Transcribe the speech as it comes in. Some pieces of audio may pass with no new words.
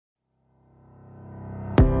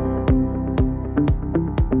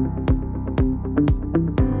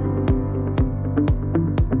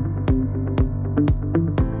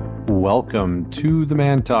Welcome to the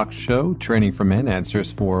Man Talk Show, Training for Men,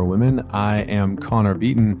 Answers for Women. I am Connor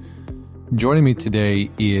Beaton. Joining me today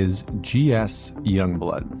is GS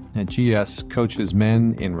Youngblood. And GS coaches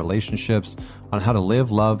men in relationships on how to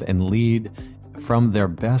live, love, and lead from their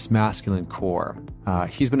best masculine core.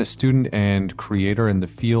 He's been a student and creator in the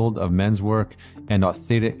field of men's work and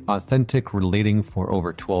authentic relating for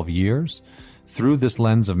over 12 years. Through this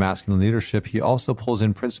lens of masculine leadership, he also pulls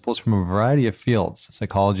in principles from a variety of fields: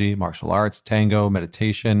 psychology, martial arts, tango,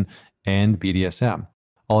 meditation, and BDSM.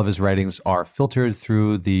 All of his writings are filtered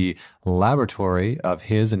through the laboratory of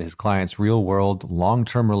his and his clients' real-world,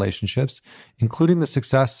 long-term relationships, including the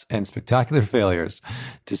success and spectacular failures,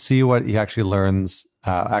 to see what he actually learns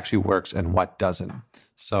actually works and what doesn't.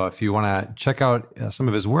 So if you want to check out some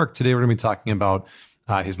of his work, today we're going to be talking about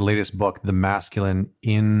his latest book, The Masculine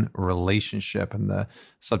in Relationship. And the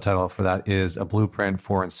subtitle for that is A Blueprint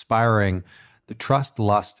for Inspiring the Trust,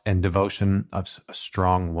 Lust, and Devotion of a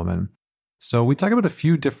Strong Woman. So we talk about a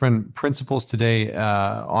few different principles today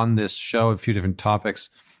on this show, a few different topics,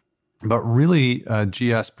 but really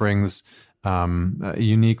GS brings a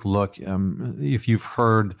unique look. If you've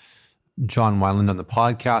heard John Wineland on the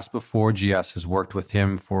podcast before, GS has worked with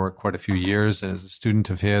him for quite a few years and is a student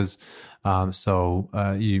of his. So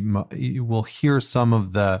you will hear some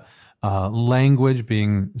of the language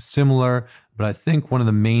being similar, but I think one of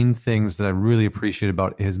the main things that I really appreciate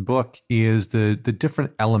about his book is the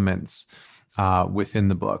different elements within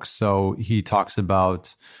the book. So he talks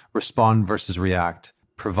about respond versus react,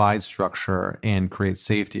 provide structure, and create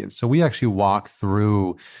safety. And so we actually walk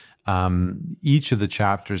through each of the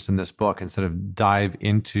chapters in this book and sort of dive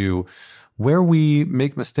into where we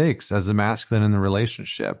make mistakes as a masculine in the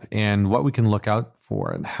relationship and what we can look out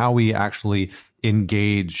for and how we actually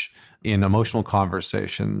engage in emotional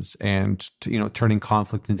conversations and, turning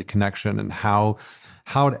conflict into connection, and how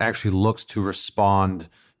it actually looks to respond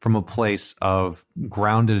from a place of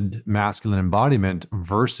grounded masculine embodiment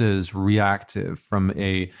versus reactive, from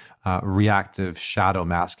a reactive shadow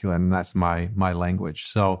masculine. And that's my language.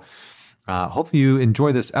 So hopefully you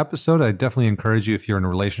enjoy this episode. I definitely encourage you, if you're in a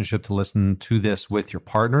relationship, to listen to this with your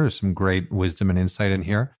partner. There's some great wisdom and insight in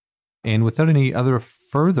here. And without any other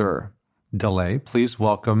further delay, please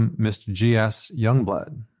welcome Mr. GS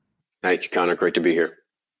Youngblood. Thank you, Connor. Great to be here.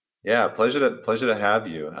 Yeah, pleasure to have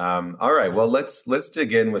you. All right, well, let's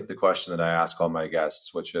dig in with the question that I ask all my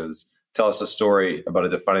guests, which is, tell us a story about a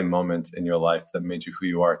defining moment in your life that made you who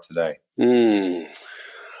you are today.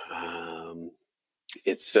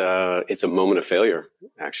 It's a moment of failure,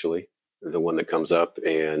 actually, the one that comes up,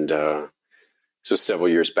 and so several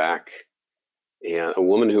years back, and a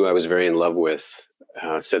woman who I was very in love with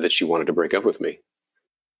said that she wanted to break up with me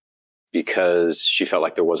because she felt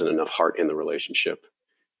like there wasn't enough heart in the relationship.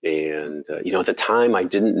 And, at the time, I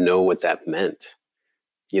didn't know what that meant.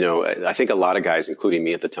 I think a lot of guys, including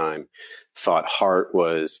me at the time, thought heart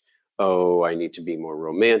was, oh, I need to be more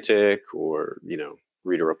romantic, or,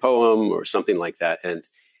 read her a poem or something like that. And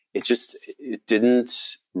it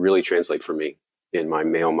didn't really translate for me in my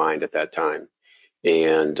male mind at that time.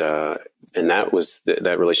 And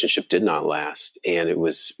that relationship did not last. And it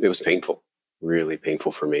was painful, really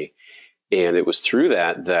painful for me. And it was through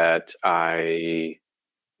that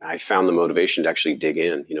I found the motivation to actually dig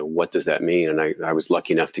in. What does that mean? And I was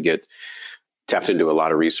lucky enough to get tapped into a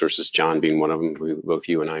lot of resources, John being one of them, who both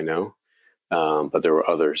you and I know, but there were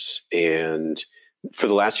others. And for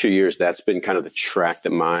the last few years, that's been kind of the track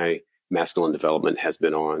that my masculine development has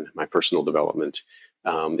been on, my personal development,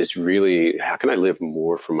 is really, how can I live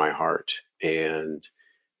more from my heart? And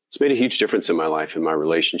it's made a huge difference in my life, in my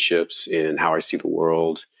relationships, in how I see the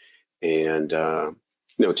world. And,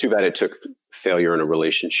 too bad it took failure in a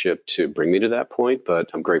relationship to bring me to that point, but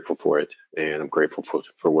I'm grateful for it. And I'm grateful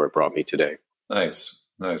for where it brought me today. Nice.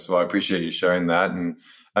 Well, I appreciate you sharing that. And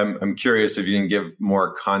I'm curious if you can give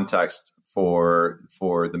more context for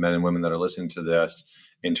the men and women that are listening to this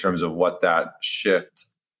in terms of what that shift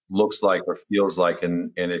looks like or feels like.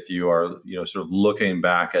 And if you are, sort of looking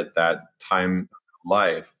back at that time of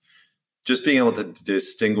life, just being able to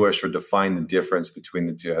distinguish or define the difference between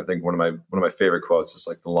the two. I think one of my favorite quotes is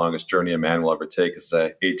like, the longest journey a man will ever take is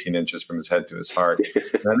 18 inches from his head to his heart. And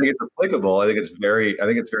I think it's applicable. I think it's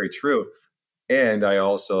very true. And I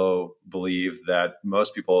also believe that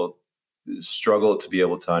most people struggle to be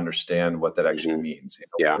able to understand what that actually means.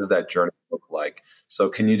 What does that journey look like? So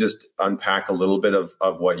can you just unpack a little bit of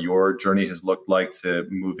what your journey has looked like to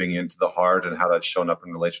moving into the heart and how that's shown up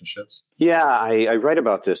in relationships? Yeah, I write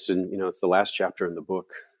about this, and it's the last chapter in the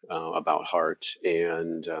book about heart.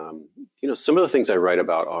 And some of the things I write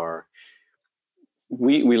about are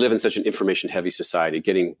we live in such an information heavy society,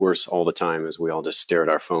 getting worse all the time as we all just stare at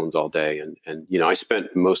our phones all day. And, I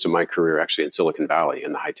spent most of my career actually in Silicon Valley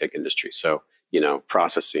in the high tech industry. So,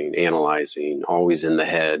 processing, analyzing, always in the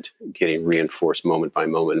head, getting reinforced moment by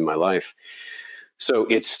moment in my life. So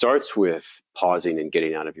it starts with pausing and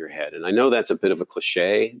getting out of your head. And I know that's a bit of a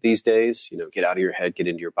cliche these days, get out of your head, get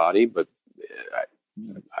into your body, but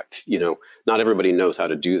not everybody knows how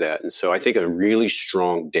to do that. And so I think a really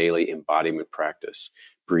strong daily embodiment practice,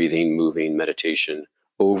 breathing, moving, meditation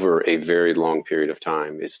over a very long period of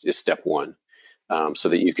time is step one, so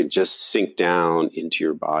that you can just sink down into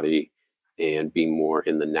your body and be more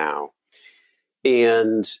in the now.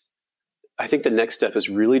 And I think the next step is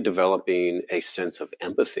really developing a sense of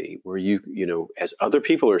empathy where as other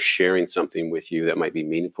people are sharing something with you that might be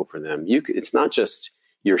meaningful for them, it's not just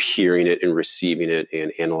you're hearing it and receiving it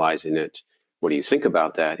and analyzing it. What do you think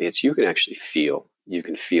about that? It's you can actually feel. You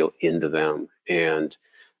can feel into them. And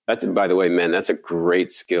that, by the way, men, that's a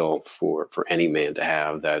great skill for any man to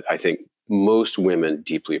have that I think most women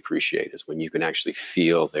deeply appreciate, is when you can actually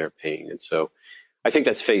feel their pain. And so I think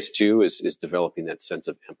that's phase two is developing that sense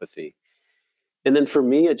of empathy. And then for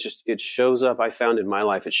me, it shows up. I found in my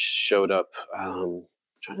life, it showed up. I'm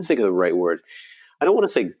trying to think of the right word. I don't want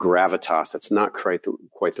to say gravitas. That's not quite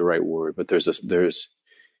the right word. But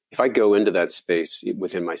if I go into that space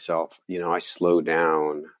within myself, I slow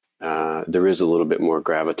down. There is a little bit more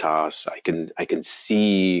gravitas. I can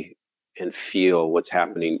see and feel what's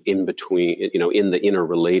happening in between. In the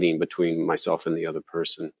interrelating between myself and the other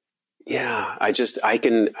person. Yeah, I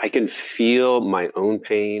can feel my own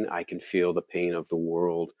pain. I can feel the pain of the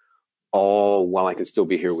world, all while I can still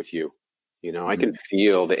be here with you. I can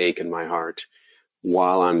feel the ache in my heart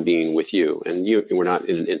while I'm being with you. And we're not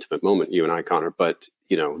in an intimate moment, you and I, Connor, but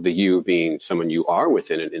the you being someone you are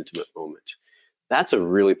within an intimate moment. That's a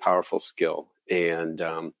really powerful skill. And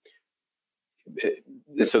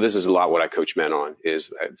so this is a lot what I coach men on,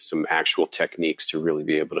 is some actual techniques to really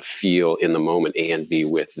be able to feel in the moment and be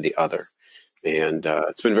with the other. And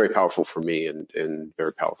it's been very powerful for me and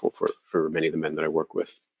very powerful for many of the men that I work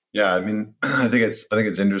with. Yeah, I mean, I think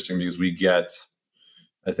it's interesting because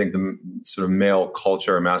I think the sort of male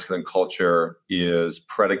culture, masculine culture, is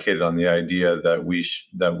predicated on the idea that we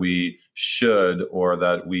should, or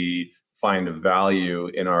that we find value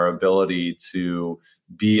in our ability to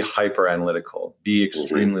be hyper analytical, be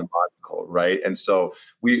extremely logical, right? And so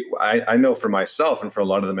I know for myself and for a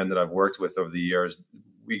lot of the men that I've worked with over the years,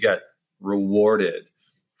 we get rewarded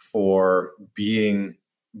for being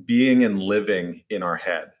and living in our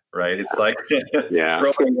head. Right. It's like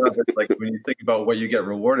growing up, it's like when you think about what you get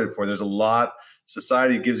rewarded for,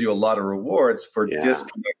 society gives you a lot of rewards for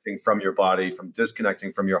disconnecting from your body, from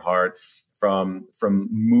disconnecting from your heart, from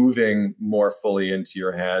moving more fully into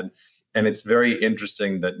your head. And it's very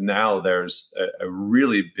interesting that now there's a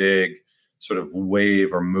really big sort of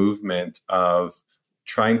wave or movement of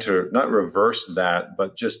trying to not reverse that,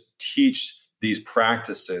 but just teach these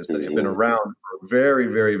practices that have been around for a very,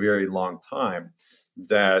 very, very long time,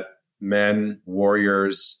 that men,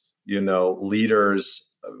 warriors, leaders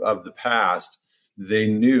of the past, they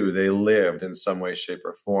lived in some way, shape,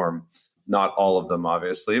 or form. Not all of them,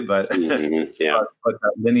 obviously, but but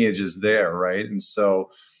that lineage is there, right? And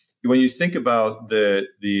so when you think about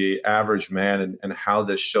the average man and how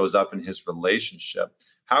this shows up in his relationship,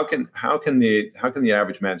 how can the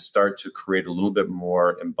average man start to create a little bit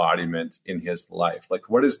more embodiment in his life? Like,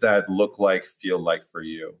 what does that look like, feel like for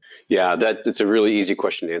you? Yeah, it's a really easy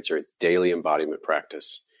question to answer. It's daily embodiment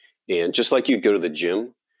practice. And just like you'd go to the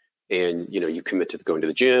gym and, you commit to going to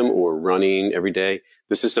the gym or running every day,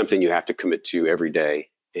 this is something you have to commit to every day.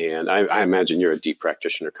 And I imagine you're a deep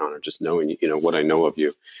practitioner, Connor, just knowing, what I know of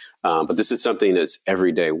you. But this is something that's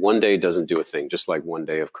every day. One day doesn't do a thing, just like one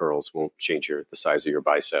day of curls won't change the size of your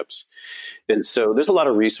biceps. And so there's a lot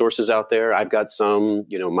of resources out there. I've got some,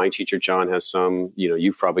 my teacher, John, has some,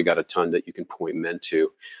 you've probably got a ton that you can point men to.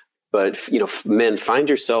 But, men, find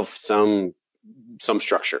yourself some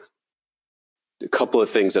structure. A couple of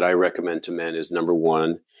things that I recommend to men is, number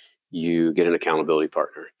one, you get an accountability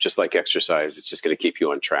partner. Just like exercise, it's just going to keep you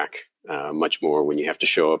on track much more when you have to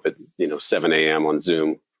show up at 7 a.m. on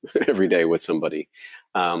Zoom every day with somebody.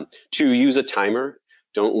 Two, use a timer.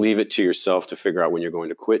 Don't leave it to yourself to figure out when you're going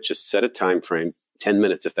to quit. Just set a time frame, 10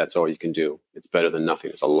 minutes if that's all you can do. It's better than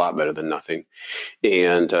nothing. It's a lot better than nothing.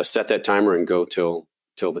 And set that timer and go till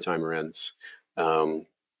the timer ends.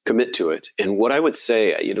 Commit to it. And what I would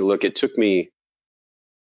say, look, it took me,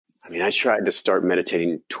 I tried to start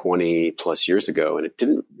meditating 20 plus years ago, and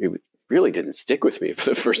it really didn't stick with me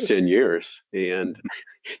for the first 10 years. And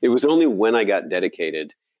it was only when I got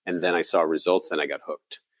dedicated And then I saw results, and I got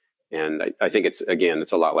hooked. And I think it's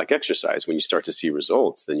a lot like exercise. When you start to see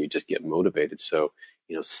results, then you just get motivated. So,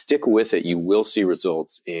 stick with it. You will see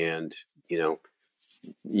results, and,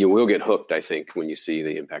 you will get hooked, I think, when you see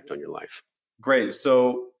the impact on your life. Great.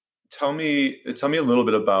 So tell me a little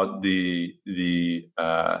bit about the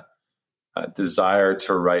desire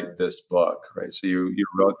to write this book, right? So you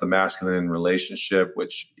wrote The Masculine Relationship,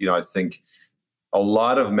 which, I think a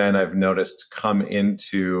lot of men I've noticed come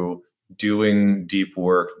into doing deep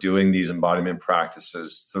work, doing these embodiment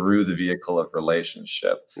practices through the vehicle of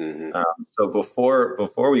relationship. Mm-hmm. So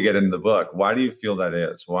before we get into the book, why do you feel that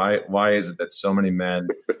is? Why is it that so many men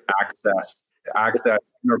access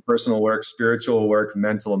interpersonal work, spiritual work,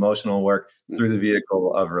 mental, emotional work through the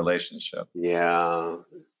vehicle of relationship? Yeah,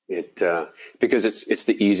 because it's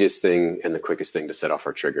the easiest thing and the quickest thing to set off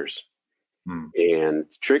our triggers. And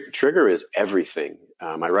trigger is everything.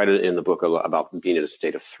 I write it in the book about being in a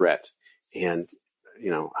state of threat. And,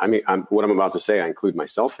 what I'm about to say, I include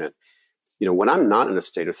myself in. When I'm not in a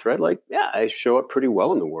state of threat, I show up pretty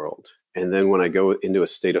well in the world. And then when I go into a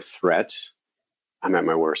state of threat, I'm at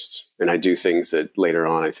my worst. And I do things that later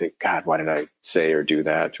on I think, God, why did I say or do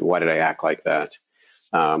that? Why did I act like that?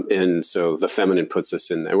 And so the feminine puts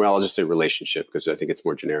us in there. Well, I'll just say relationship, because I think it's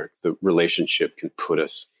more generic. The relationship can put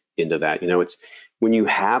us into that. It's when you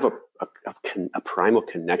have a primal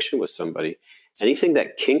connection with somebody, anything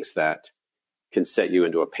that kinks that can set you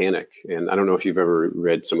into a panic. And I don't know if you've ever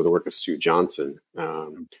read some of the work of Sue Johnson,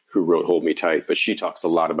 who wrote Hold Me Tight, but she talks a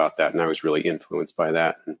lot about that. And I was really influenced by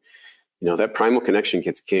that. And, that primal connection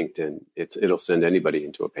gets kinked, and it'll send anybody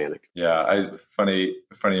into a panic. Yeah. Funny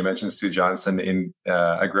you mentioned Sue Johnson.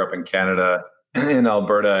 I grew up in Canada, in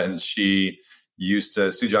Alberta, and Sue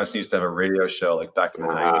Johnson used to have a radio show back in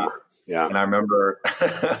the 90s. Yeah. And I remember,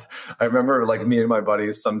 me and my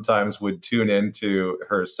buddies sometimes would tune into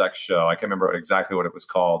her sex show. I can't remember exactly what it was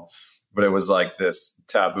called, but it was like this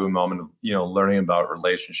taboo moment of, learning about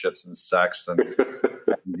relationships and sex and,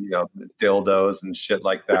 dildos and shit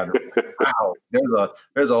like that. Wow,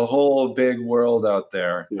 there's a whole big world out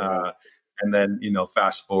there. Yeah. And then,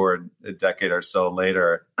 fast forward a decade or so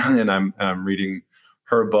later, and I'm reading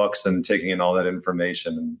her books and taking in all that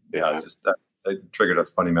information, and it triggered a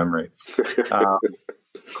funny memory.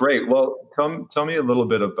 Great. Well, tell me a little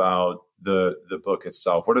bit about the book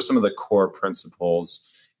itself. What are some of the core principles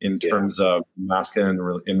in terms of masculine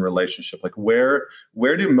in relationship? Where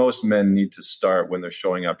do most men need to start when they're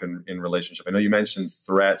showing up in relationship? I know you mentioned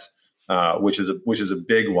threat, which is a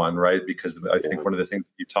big one, right? Because I think one of the things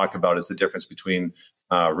you talk about is the difference between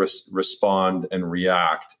respond and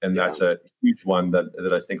react, and that's a huge one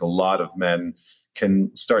that I think a lot of men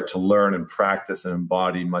can start to learn and practice and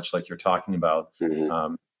embody, much like you're talking about.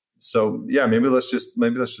 Mm-hmm. Maybe let's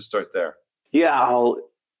just start there. Yeah,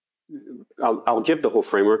 I'll give the whole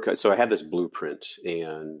framework. So I have this blueprint,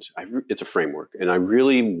 and it's a framework, and I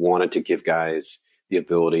really wanted to give guys the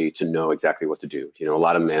ability to know exactly what to do. A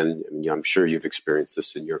lot of men, I'm sure you've experienced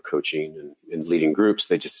this in your coaching and leading groups.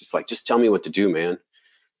 They just tell me what to do, man.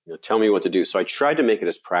 Tell me what to do. So I tried to make it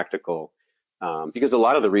as practical, because a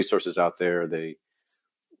lot of the resources out there,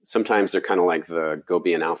 sometimes they're kind of like the go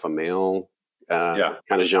be an alpha male kind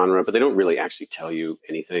of genre, but they don't really actually tell you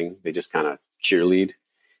anything. They just kind of cheerlead.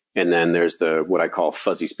 And then there's what I call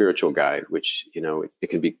fuzzy spiritual guide, which, it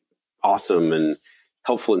can be awesome and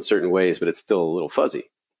helpful in certain ways, but it's still a little fuzzy.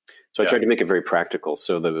 So I tried to make it very practical.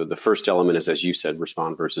 So the first element is, as you said,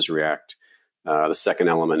 respond versus react. The second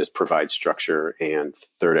element is provide structure, and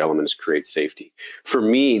third element is create safety. For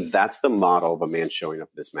me, that's the model of a man showing up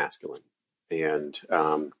as masculine. And,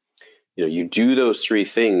 you do those three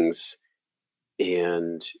things,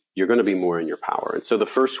 and you're going to be more in your power. And so the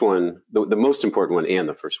first one, the most important one, and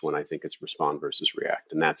the first one, I think, is respond versus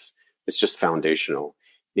react. And it's just foundational.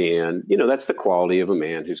 And, that's the quality of a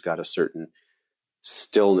man who's got a certain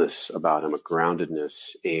stillness about him, a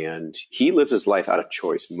groundedness. And he lives his life out of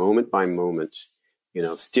choice, moment by moment.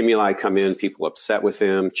 Stimuli come in, people upset with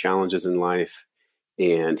him, challenges in life.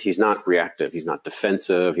 And he's not reactive. He's not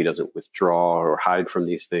defensive. He doesn't withdraw or hide from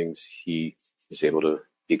these things. He is able to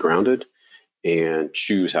be grounded and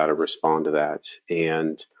choose how to respond to that.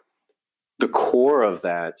 And the core of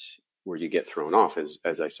that, where you get thrown off, is,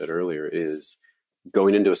 as I said earlier, is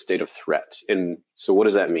going into a state of threat. And so what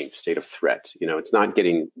does that mean? State of threat. It's not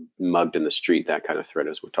getting mugged in the street, that kind of threat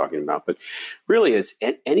as we're talking about, but really it's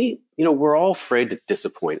any, we're all afraid to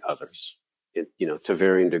disappoint others, to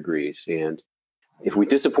varying degrees. And if we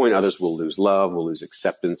disappoint others, we'll lose love, we'll lose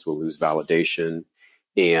acceptance, we'll lose validation.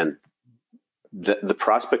 And the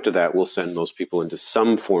prospect of that will send most people into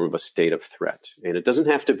some form of a state of threat. And it doesn't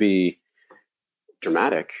have to be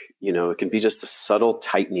dramatic. It can be just a subtle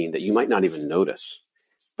tightening that you might not even notice,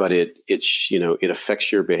 but it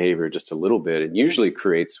affects your behavior just a little bit, and usually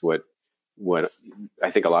creates what I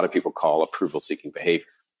think a lot of people call approval-seeking behavior,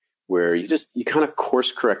 where you kind of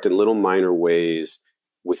course correct in little minor ways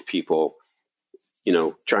with people,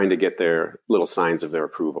 trying to get their little signs of their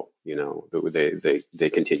approval. They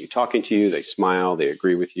continue talking to you, they smile, they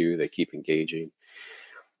agree with you, they keep engaging.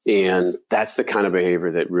 And that's the kind of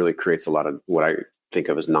behavior that really creates a lot of what I think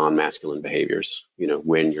of as non-masculine behaviors,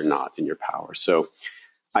 when you're not in your power. So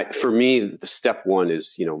for me, the step one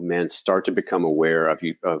is, men start to become aware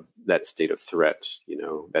of that state of threat,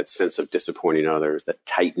 that sense of disappointing others, that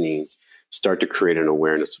tightening, start to create an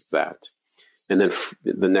awareness of that. And then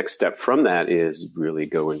the next step from that is really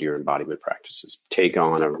go into your embodiment practices, take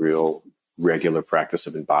on a real regular practice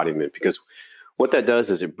of embodiment, because what that does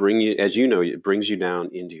is it brings you down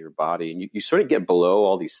into your body, and you sort of get below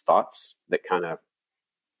all these thoughts that kind of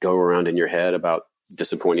go around in your head about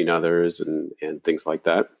disappointing others and things like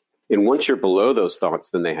that. And once you're below those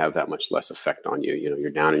thoughts, then they have that much less effect on you. You're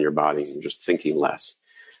down in your body and you're just thinking less.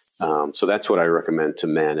 So that's what I recommend to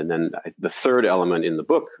men. And then the third element in the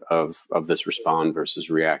book of this respond versus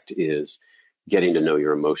react is getting to know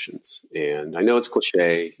your emotions. And I know it's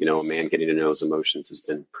cliche, a man getting to know his emotions has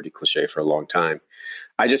been pretty cliche for a long time.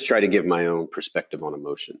 I just try to give my own perspective on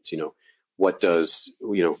emotions. What's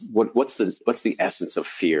the essence of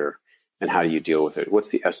fear and how do you deal with it? What's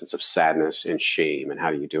the essence of sadness and shame and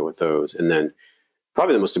how do you deal with those? And then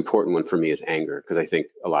probably the most important one for me is anger, because I think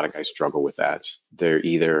a lot of guys struggle with that. They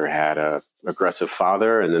either had a aggressive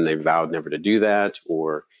father and then they vowed never to do that,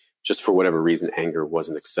 or just for whatever reason, anger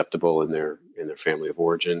wasn't acceptable in their family of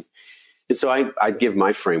origin. And so I give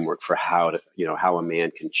my framework for how a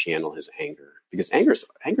man can channel his anger, because anger's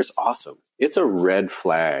awesome. It's a red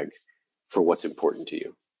flag for what's important to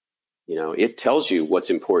you. It tells you what's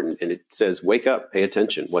important, and it says, wake up, pay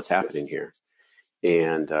attention, what's happening here.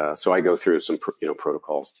 And so I go through some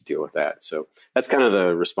protocols to deal with that. So that's kind of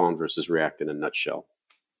the respond versus react in a nutshell.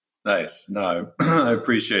 Nice. No, I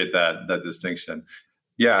appreciate that distinction.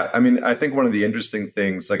 Yeah, I mean, I think one of the interesting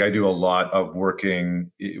things, like I do a lot of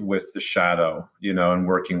working with the shadow, and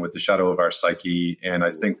working with the shadow of our psyche. And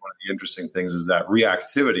I think one of the interesting things is that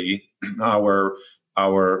reactivity,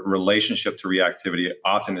 our relationship to reactivity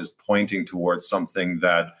often is pointing towards something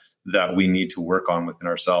that we need to work on within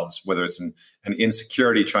ourselves, whether it's an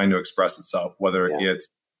insecurity trying to express itself, whether it's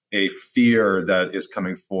a fear that is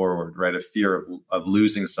coming forward, right? A fear of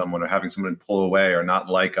losing someone or having someone pull away or not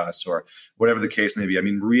like us or whatever the case may be. I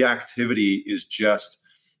mean, reactivity is just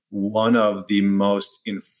one of the most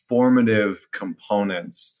informative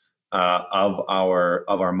components of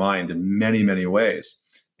our mind in many, many ways.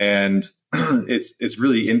 And it's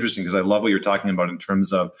really interesting because I love what you're talking about in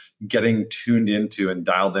terms of getting tuned into and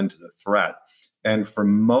dialed into the threat. And for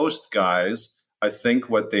most guys, I think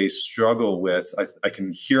what they struggle with, I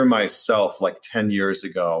can hear myself like 10 years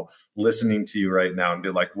ago listening to you right now and be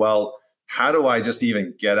like, well, how do I just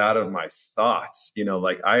even get out of my thoughts?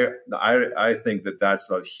 I think that's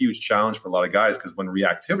a huge challenge for a lot of guys, because when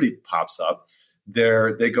reactivity pops up,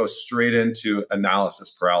 they go straight into analysis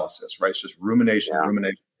paralysis, right? It's just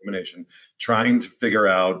rumination, trying to figure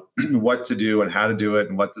out what to do and how to do it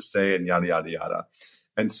and what to say and yada, yada, yada.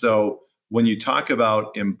 And so when you talk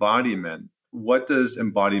about embodiment, what does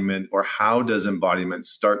embodiment, or how does embodiment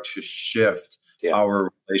start to shift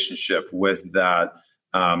our relationship with that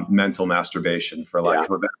mental masturbation, for lack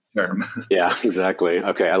of a better term? Yeah, exactly.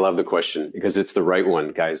 Okay, I love the question because it's the right one,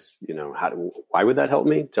 guys. Why would that help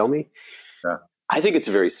me? Tell me. Yeah. I think it's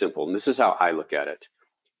very simple, and this is how I look at it.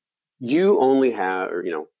 You only have,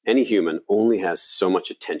 any human only has so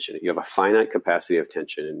much attention. You have a finite capacity of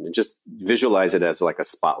attention, and just visualize it as like a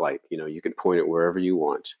spotlight. You can point it wherever you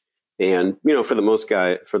want. And, for the most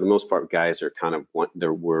part, guys are kind of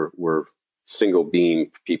we're single being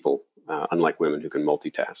people, unlike women who can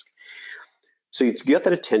multitask. So you get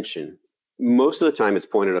that attention. Most of the time it's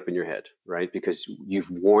pointed up in your head, right? Because you've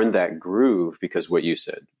worn that groove, because what you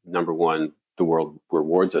said, number one, the world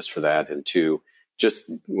rewards us for that. And two,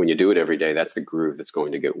 just when you do it every day, that's the groove that's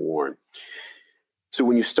going to get worn. So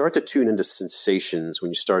when you start to tune into sensations, when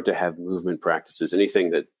you start to have movement practices,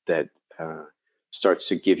 anything that starts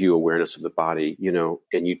to give you awareness of the body,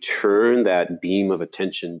 and you turn that beam of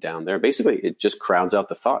attention down there, basically it just crowds out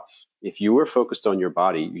the thoughts. If you are focused on your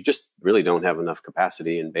body, you just really don't have enough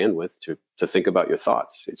capacity and bandwidth to think about your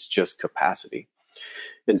thoughts. It's just capacity.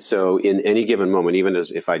 And so in any given moment, even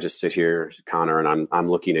as if I just sit here, Connor, and I'm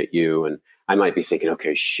looking at you, and I might be thinking,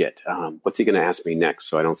 okay, shit, what's he going to ask me next?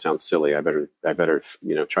 So I don't sound silly. I better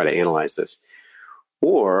try to analyze this.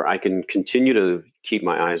 Or I can continue to keep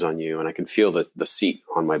my eyes on you, and I can feel the seat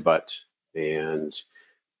on my butt, and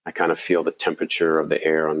I kind of feel the temperature of the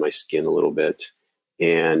air on my skin a little bit.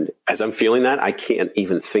 And as I'm feeling that, I can't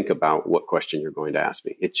even think about what question you're going to ask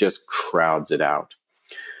me. It just crowds it out.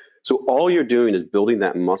 So all you're doing is building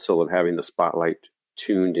that muscle of having the spotlight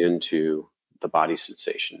tuned into the body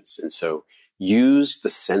sensations. And so use the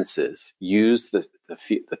senses, use the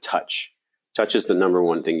touch. Touch is the number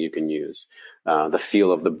one thing you can use. The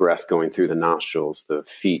feel of the breath going through the nostrils, the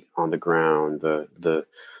feet on the ground, the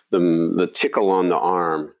tickle on the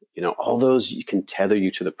arm, all those you can tether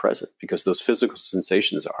you to the present, because those physical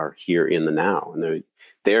sensations are here in the now, and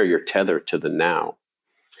they're your tether to the now.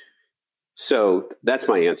 So that's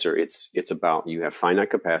my answer. It's about, you have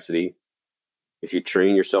finite capacity. If you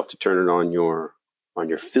train yourself to turn it on your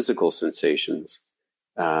physical sensations,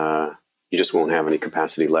 you just won't have any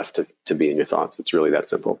capacity left to be in your thoughts. It's really that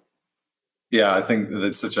simple. Yeah, I think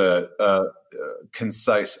that's such a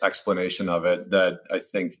concise explanation of it that I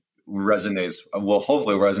think will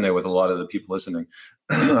hopefully resonate with a lot of the people listening.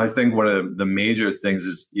 I think one of the major things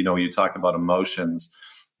is, you talk about emotions,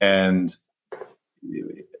 and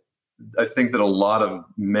I think that a lot of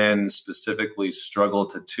men specifically struggle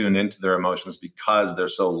to tune into their emotions because they're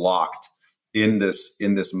so locked in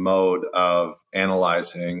this mode of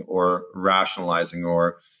analyzing or rationalizing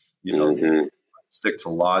or stick to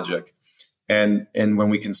logic. And when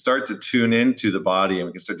we can start to tune into the body, and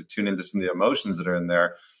we can start to tune into some of the emotions that are in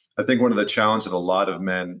there, I think one of the challenges that a lot of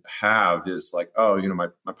men have is like,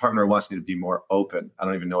 my partner wants me to be more open. I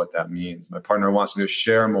don't even know what that means. My partner wants me to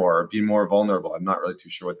share more or be more vulnerable. I'm not really too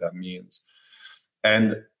sure what that means.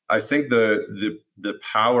 And I think the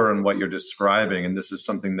power in what you're describing, and this is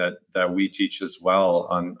something that we teach as well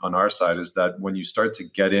on our side, is that when you start to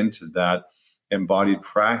get into that embodied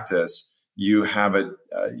practice, you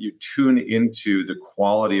tune into the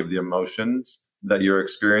quality of the emotions that you're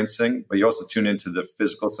experiencing, but you also tune into the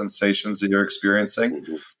physical sensations that you're experiencing.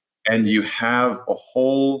 Mm-hmm. And you have a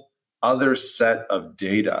whole other set of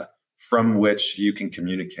data from which you can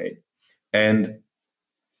communicate. And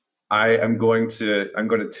I'm going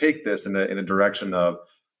to take this in a direction of,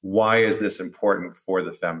 why is this important for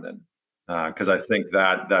the feminine? Because I think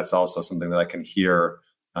that's also something that I can hear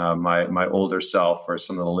my older self or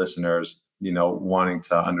some of the listeners, wanting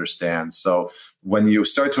to understand. So when you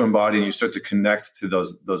start to embody and you start to connect to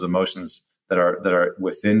those emotions that are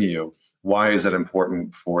within you, why is that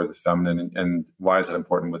important for the feminine, and why is it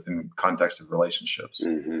important within context of relationships?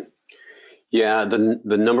 Mm-hmm. Yeah,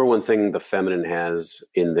 the number one thing the feminine has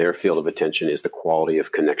in their field of attention is the quality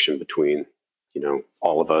of connection between,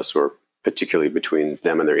 all of us, or particularly between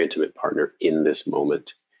them and their intimate partner in this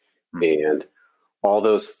moment. Mm-hmm. And all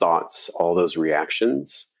those thoughts, all those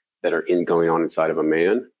reactions that are going on inside of a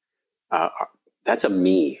man, that's a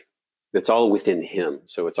me. It's all within him.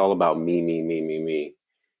 So it's all about me, me, me, me, me.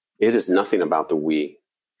 It is nothing about the we.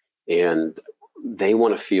 And they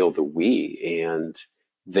want to feel the we, and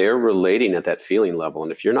they're relating at that feeling level.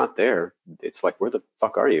 And if you're not there, it's like, where the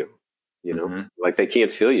fuck are you? Mm-hmm. Like, they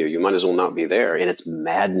can't feel you. You might as well not be there. And it's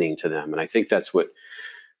maddening to them. And I think that's what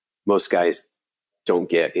most guys don't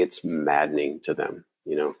get. It's maddening to them.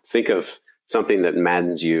 Think of something that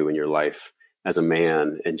maddens you in your life as a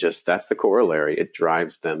man, and just, that's the corollary. It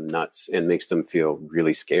drives them nuts and makes them feel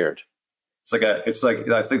really scared. It's like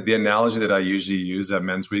I think the analogy that I usually use at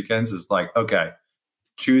men's weekends is like, okay,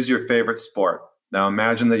 choose your favorite sport. Now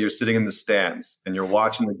imagine that you're sitting in the stands and you're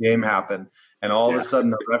watching the game happen, and all of a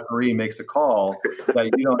sudden the referee makes a call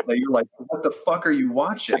that you're like, what the fuck are you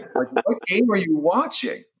watching? Like, what game are you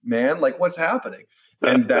watching, man? Like, what's happening?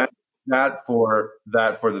 And that for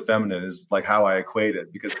the feminine is like how I equate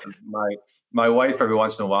it, because my wife every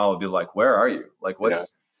once in a while will be like, where are you? Like, where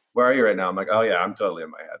are you right now? I'm like, oh yeah, I'm totally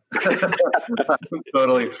in my head.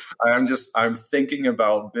 I'm thinking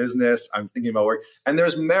about business. I'm thinking about work. And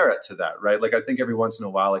there's merit to that, right? Like, I think every once in a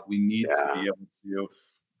while, like, we need to be able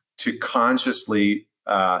to consciously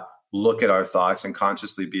look at our thoughts and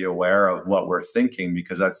consciously be aware of what we're thinking,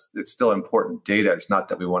 because it's still important data. It's not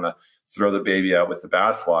that we want to throw the baby out with the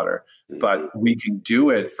bathwater, but we can do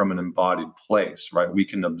it from an embodied place, right? We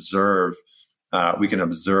can observe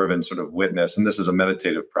and sort of witness. And this is a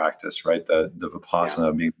meditative practice, right? The vipassana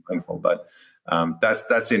of being mindful. But that's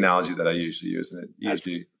the analogy that I usually use, and it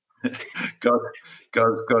usually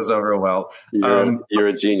goes over well. You're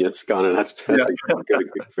a genius, Connor. That's a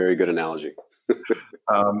very good analogy.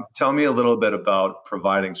 Tell me a little bit about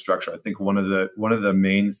providing structure. I think one of the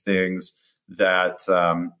main things that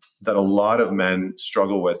a lot of men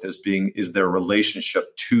struggle with is their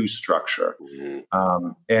relationship to structure.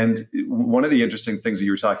 And one of the interesting things that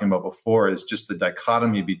you were talking about before is just the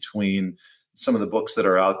dichotomy between some of the books that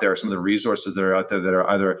are out there, some of the resources that are out there that are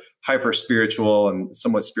either hyper spiritual and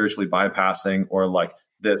somewhat spiritually bypassing, or like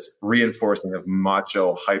this reinforcing of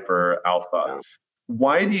macho hyper alpha.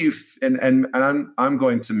 Why do you, and I'm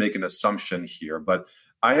going to make an assumption here, but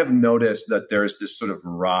I have noticed that there's this sort of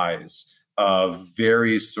rise of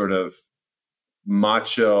very sort of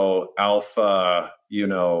macho alpha,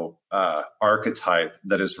 archetype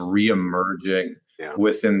that is reemerging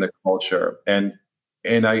within the culture. And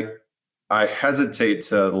I hesitate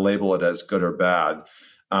to label it as good or bad,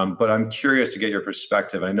 but I'm curious to get your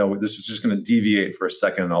perspective. I know this is just going to deviate for a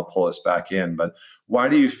second and I'll pull us back in, but why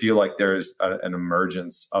do you feel like there's an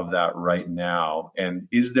emergence of that right now? And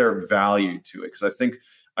is there value to it? Because I think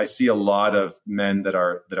I see a lot of men that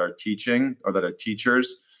are teaching or that are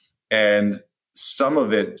teachers, and some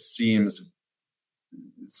of it seems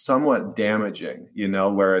somewhat damaging,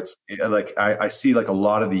 where it's like, I see like a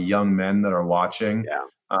lot of the young men that are watching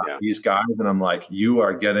these guys, and I'm like,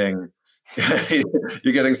 you're getting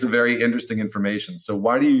some very interesting information. So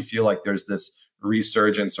why do you feel like there's this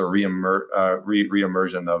resurgence or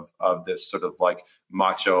reemersion of this sort of like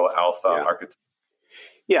macho alpha archetype?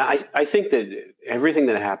 Yeah, I think that everything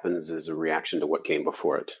that happens is a reaction to what came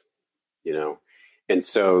before it, And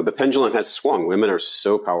so the pendulum has swung. Women are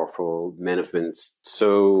so powerful. Men have been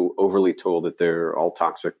so overly told that they're all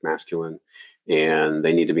toxic masculine and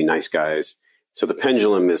they need to be nice guys. So the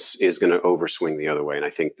pendulum is going to overswing the other way. And I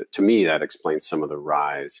think that, to me, that explains some of the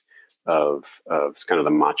rise of kind of the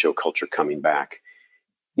macho culture coming back.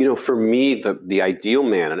 For me, the ideal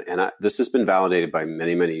man, and this has been validated by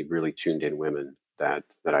many, many really tuned in women that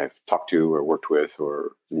I've talked to or worked with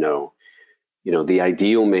or know, the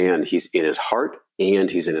ideal man, he's in his heart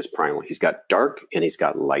and he's in his primal. He's got dark and he's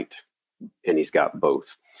got light, and he's got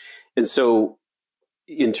both. And so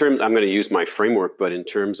I'm going to use my framework, but in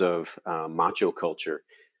terms of macho culture,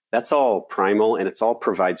 that's all primal and it's all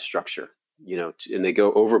provide structure, and they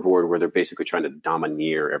go overboard where they're basically trying to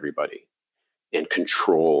domineer everybody and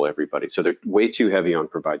control everybody. So they're way too heavy on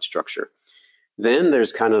provide structure. Then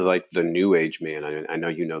there's kind of like the new age man. I know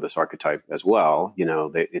you know this archetype as well.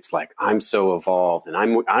 It's like, I'm so evolved and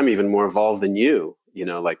I'm even more evolved than you.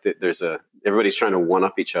 Like everybody's trying to one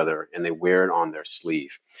up each other and they wear it on their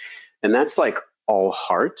sleeve. And that's like all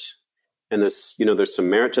heart. And this, there's some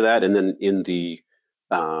merit to that. And then in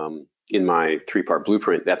my 3-part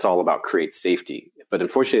blueprint, that's all about create safety. But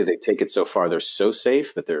unfortunately, they take it so far. They're so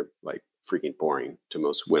safe that they're like freaking boring to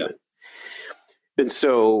most women. And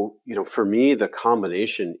so, for me, the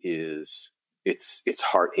combination is it's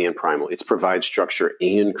heart and primal. It's provide structure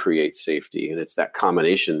and create safety. And it's that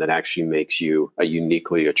combination that actually makes you a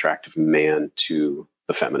uniquely attractive man to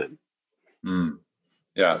the feminine.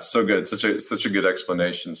 Yeah, so good. Such a good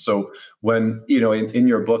explanation. So when, in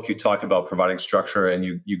your book, you talk about providing structure and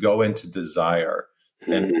you go into desire.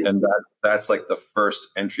 And that's like the first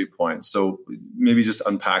entry point. So maybe just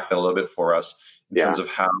unpack that a little bit for us in terms of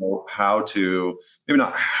how to, maybe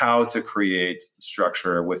not how to create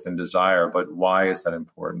structure within desire, but why is that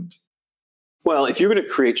important? Well, if you're going to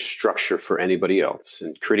create structure for anybody else,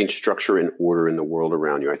 and creating structure and order in the world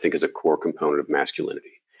around you, I think is a core component of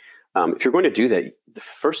masculinity. If you're going to do that, the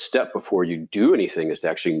first step before you do anything is to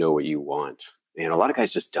actually know what you want. And a lot of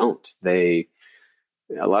guys just don't. A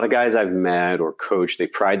lot of guys I've met or coached, they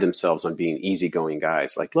pride themselves on being easygoing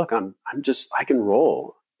guys. Like, look, I can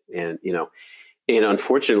roll. And, and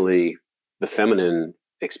unfortunately, the feminine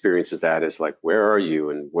experiences that as like, where are you?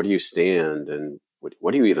 And where do you stand? And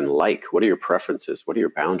what do you even like? What are your preferences? What are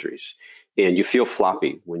your boundaries? And you feel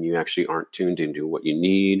floppy when you actually aren't tuned into what you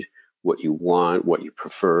need, what you want, what you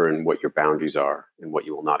prefer, and what your boundaries are and what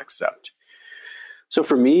you will not accept. So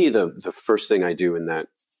for me, the first thing I do in that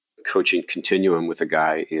coaching continuum with a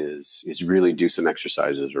guy is really do some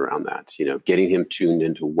exercises around that, getting him tuned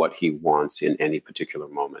into what he wants in any particular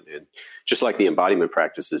moment. And just like the embodiment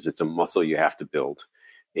practices, it's a muscle you have to build.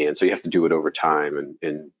 And so you have to do it over time. And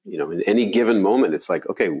in any given moment, it's like,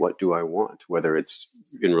 okay, what do I want? Whether it's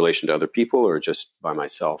in relation to other people or just by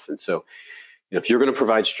myself. And so, if you're going to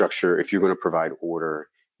provide structure, if you're going to provide order,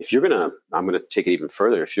 I'm going to take it even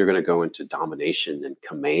further. If you're going to go into domination and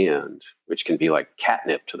command, which can be like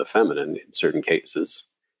catnip to the feminine in certain cases,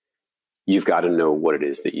 you've got to know what it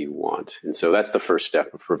is that you want. And so that's the first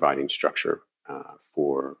step of providing structure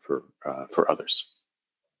for others.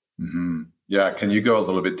 Mm-hmm. Yeah. Can you go a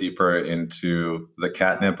little bit deeper into the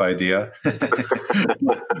catnip idea?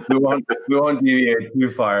 we won't deviate too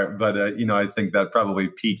far, but I think that probably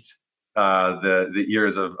piqued the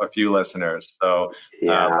ears of a few listeners. So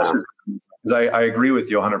Yeah. I agree with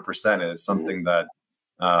you 100%. It's something that,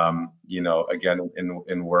 again,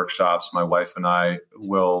 in workshops, my wife and I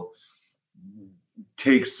will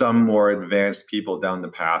take some more advanced people down the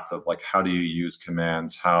path of like, how do you use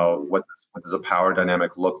commands? What does a power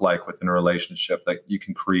dynamic look like within a relationship that you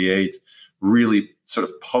can create really sort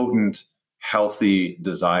of potent, healthy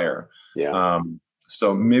desire? Yeah.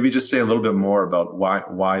 So maybe just say a little bit more about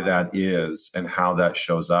why that is and how that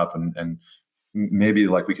shows up, and maybe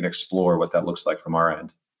like we can explore what that looks like from our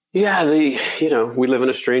end. Yeah. We live in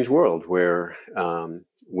a strange world where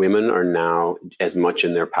women are now as much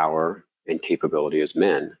in their power and capability as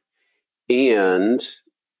men. And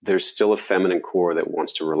there's still a feminine core that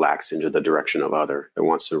wants to relax into the direction of other, that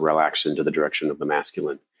wants to relax into the direction of the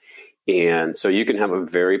masculine. And so you can have a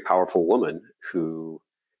very powerful woman who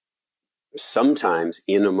sometimes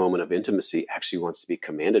in a moment of intimacy actually wants to be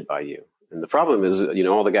commanded by you. And the problem is,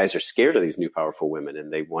 all the guys are scared of these new powerful women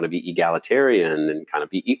and they want to be egalitarian and kind of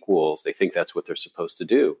be equals. They think that's what they're supposed to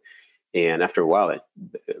do. And after a while, a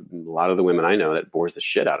lot of the women I know, that bores the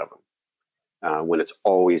shit out of them when it's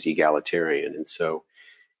always egalitarian. And so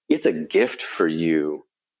it's a gift for you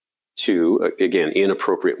to, again, in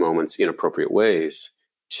appropriate moments, in appropriate ways,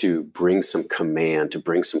 to bring some command, to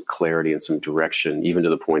bring some clarity and some direction, even to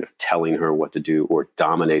the point of telling her what to do or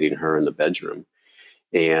dominating her in the bedroom.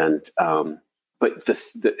 And but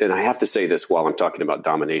and I have to say this while I'm talking about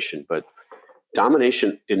domination, but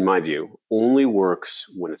domination, in my view, only works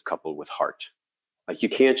when it's coupled with heart. Like you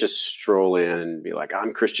can't just stroll in and be like,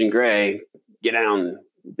 I'm Christian Grey, get down,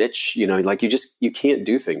 bitch. You can't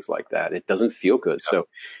do things like that. It doesn't feel good. So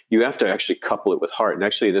you have to actually couple it with heart. And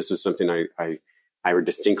actually, this is something I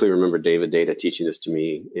distinctly remember David Data teaching this to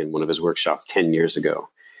me in one of his workshops 10 years ago.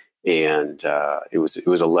 And it was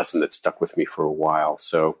a lesson that stuck with me for a while.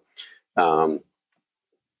 So, coming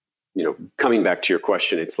back to your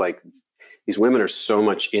question, it's like these women are so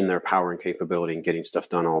much in their power and capability and getting stuff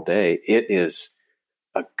done all day. It is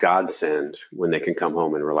a godsend when they can come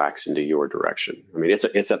home and relax into your direction. I mean, it's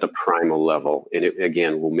at the primal level, and it,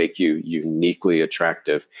 again, will make you uniquely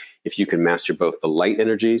attractive if you can master both the light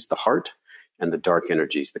energies, the heart, and the dark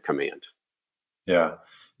energies, the command. Yeah.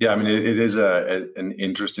 I mean, it is an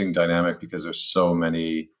interesting dynamic because there's so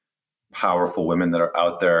many powerful women that are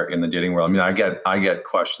out there in the dating world. I mean, I get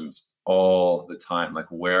questions all the time, like,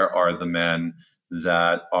 where are the men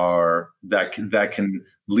that can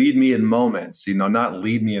lead me in moments, not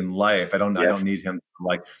lead me in life. I don't need him to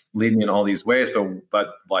like lead me in all these ways, but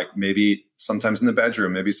like maybe sometimes in the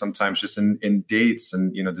bedroom, maybe sometimes just in dates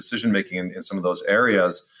and, decision making in some of those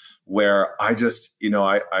areas where I just,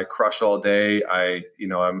 I crush all day.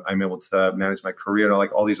 I'm able to manage my career and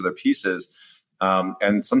like all these other pieces.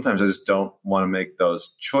 And sometimes I just don't want to make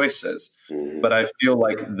those choices. Mm-hmm. But I feel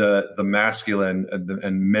like the masculine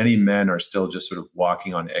and many men are still just sort of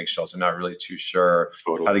walking on eggshells and not really too sure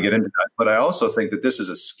how to get into that. But I also think that this is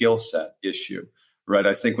a skill set issue, right?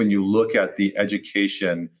 I think when you look at the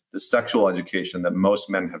education, the sexual education that most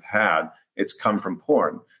men have had, it's come from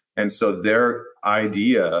porn. And so their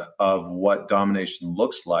idea of what domination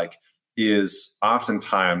looks like is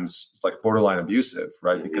oftentimes like borderline abusive,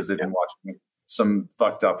 right? Because they've been watching some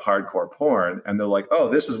fucked up hardcore porn and they're like, oh,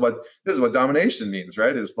 this is what domination means,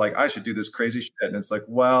 right? It's like, I should do this crazy shit. And it's like,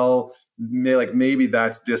 well, maybe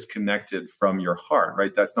that's disconnected from your heart,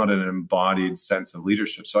 right? That's not an embodied sense of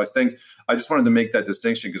leadership. So I think I just wanted to make that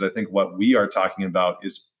distinction because I think what we are talking about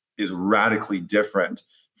is radically different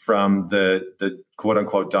from the quote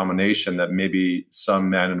unquote domination that maybe some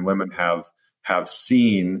men and women have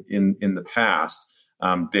seen in the past,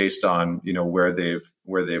 based on where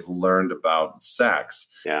they've learned about sex.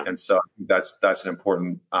 Yeah. And so that's an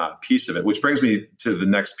important piece of it, which brings me to the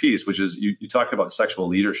next piece, which is you talk about sexual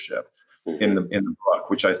leadership in the book,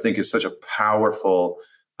 which I think is such a powerful,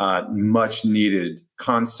 much needed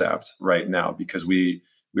concept right now, because we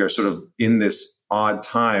are sort of in this odd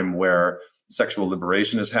time where sexual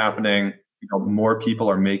liberation is happening. More people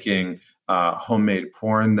are making homemade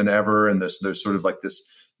porn than ever, and there's sort of like this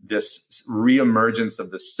reemergence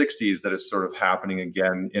of the 60s that is sort of happening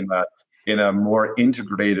again in a more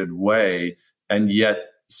integrated way, and yet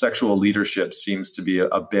sexual leadership seems to be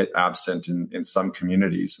a bit absent in some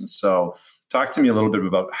communities. And so talk to me a little bit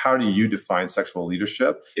about how do you define sexual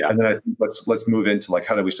leadership? Yeah. And then I think let's move into like,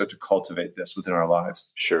 how do we start to cultivate this within our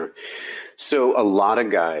lives? Sure. So a lot of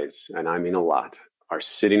guys, and I mean a lot, are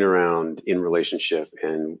sitting around in relationship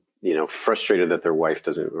and, frustrated that their wife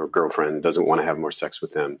or girlfriend doesn't want to have more sex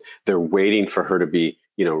with them. They're waiting for her to be,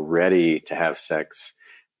 ready to have sex.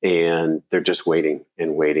 And they're just waiting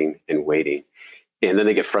and waiting and waiting. And then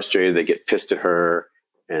they get frustrated, they get pissed at her,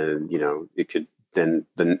 and, it could then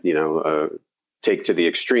take to the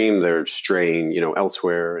extreme. They're straying,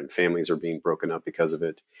 elsewhere, and families are being broken up because of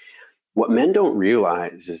it. What men don't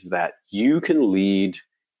realize is that you can lead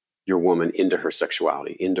your woman into her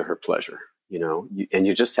sexuality, into her pleasure, and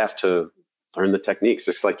you just have to learn the techniques.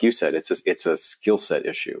 Just like you said, it's a skill set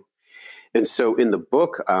issue. And so in the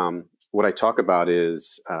book, what I talk about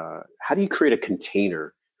is how do you create a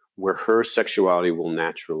container where her sexuality will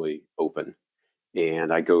naturally open?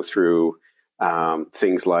 And I go through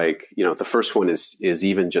things like, the first one is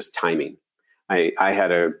even just timing. I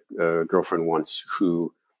had a girlfriend once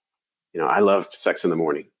who, I loved sex in the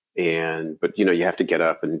morning, but you have to get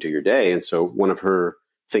up and do your day. And so one of her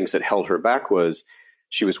things that held her back was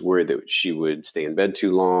she was worried that she would stay in bed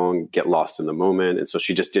too long, get lost in the moment. And so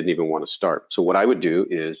she just didn't even want to start. So what I would do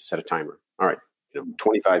is set a timer. All right,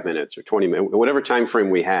 25 minutes or 20 minutes, whatever time frame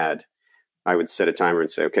we had, I would set a timer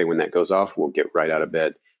and say, okay, when that goes off, we'll get right out of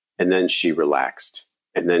bed. And then she relaxed.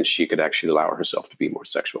 And then she could actually allow herself to be more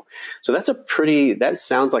sexual. So that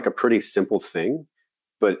sounds like a pretty simple thing,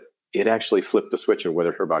 but it actually flipped the switch on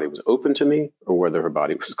whether her body was open to me or whether her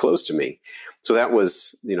body was closed to me. So that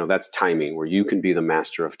was, that's timing, where you can be the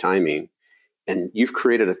master of timing, and you've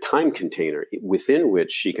created a time container within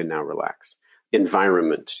which she can now relax.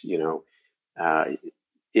 Environment,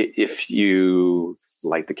 if you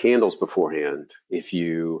light the candles beforehand, if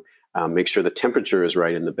you make sure the temperature is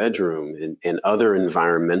right in the bedroom, and other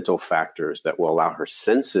environmental factors that will allow her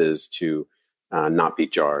senses to not be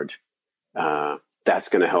jarred, that's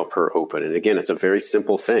going to help her open. And again, it's a very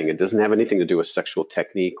simple thing. It doesn't have anything to do with sexual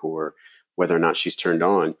technique or whether or not she's turned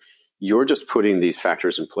on. You're just putting these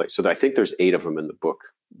factors in place. So I think there's 8 of them in the book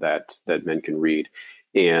that men can read.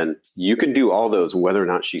 And you can do all those whether or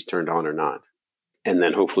not she's turned on or not. And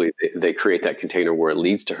then hopefully they create that container where it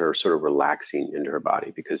leads to her sort of relaxing into her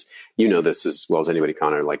body, because this as well as anybody,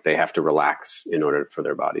 Connor, like they have to relax in order for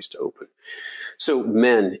their bodies to open. So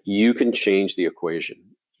men, you can change the equation.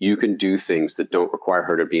 You can do things that don't require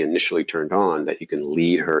her to be initially turned on, that you can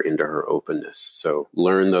lead her into her openness. So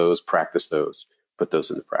learn those, practice those, put those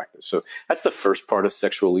into practice. So that's the first part of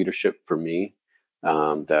sexual leadership for me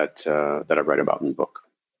that I write about in the book.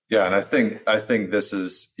 Yeah, and I think this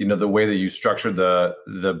is, the way that you structured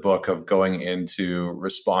the book of going into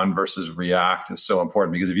respond versus react is so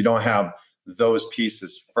important, because if you don't have those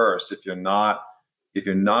pieces first, if you're not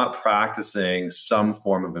practicing some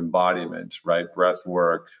form of embodiment, right, breath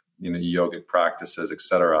work, yogic practices,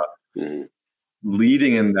 etc., mm-hmm.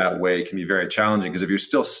 leading in that way can be very challenging, because if you're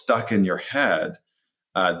still stuck in your head,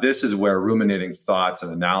 this is where ruminating thoughts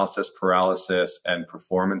and analysis paralysis and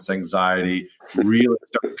performance anxiety really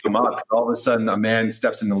start to come up. All of a sudden, a man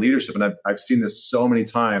steps into leadership, and I've seen this so many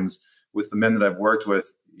times with the men that I've worked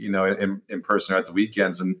with, in person or at the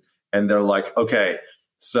weekends, and they're like, okay,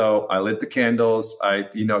 so I lit the candles, I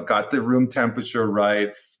got the room temperature right,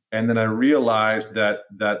 and then I realized that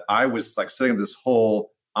I was like setting this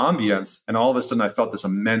whole ambience, and all of a sudden I felt this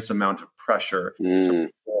immense amount of pressure to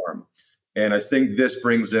perform. And I think this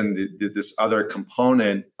brings in this other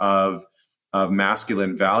component of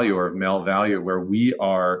masculine value or male value, where we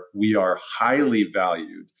are highly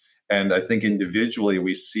valued. And I think individually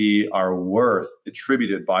we see our worth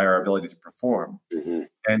attributed by our ability to perform. Mm-hmm.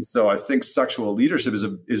 And so I think sexual leadership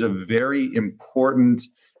is a very important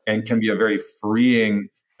and can be a very freeing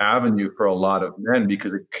avenue for a lot of men,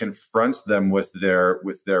 because it confronts them with their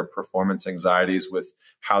performance anxieties, with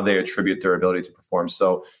how they attribute their ability to perform.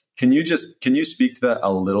 So can you speak to that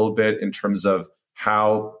a little bit in terms of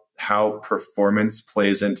how performance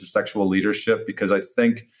plays into sexual leadership? Because I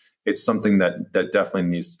think it's something that definitely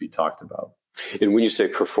needs to be talked about. And when you say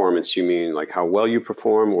performance, you mean like how well you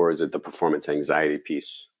perform, or is it the performance anxiety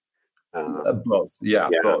piece? Both. Yeah,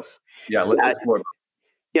 both. Yeah, let's explore.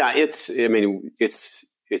 Yeah, it's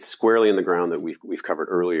squarely in the ground that we've covered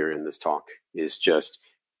earlier in this talk. Is just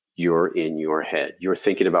you're in your head. You're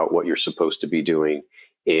thinking about what you're supposed to be doing,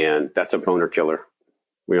 and that's a boner killer.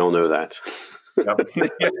 We all know that.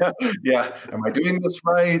 Yeah. Am I doing this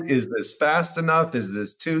right? Is this fast enough? Is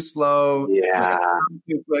this too slow? Yeah.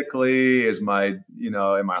 Too quickly? Am I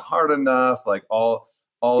hard enough? Like all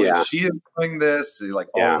yeah. She is doing this, like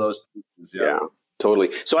all of those pieces. Yeah,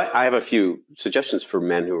 totally. So I have a few suggestions for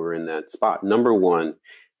men who are in that spot. Number one,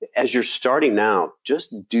 as you're starting now,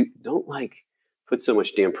 just don't like put so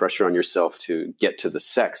much damn pressure on yourself to get to the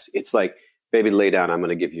sex. It's like, baby, lay down. I'm going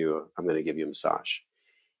to give you a massage.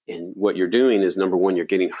 And what you're doing is, number one, you're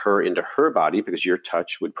getting her into her body, because your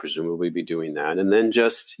touch would presumably be doing that. And then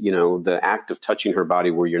just, the act of touching her body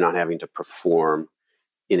where you're not having to perform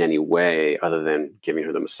in any way other than giving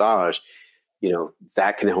her the massage,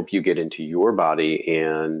 that can help you get into your body.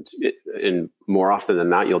 And more often than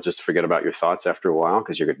not, you'll just forget about your thoughts after a while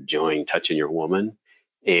because you're enjoying touching your woman.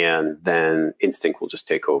 And then instinct will just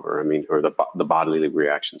take over. I mean, or the bodily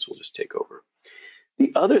reactions will just take over.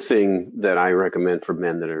 The other thing that I recommend for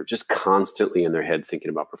men that are just constantly in their head thinking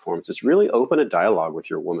about performance is really open a dialogue with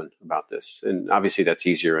your woman about this. And obviously that's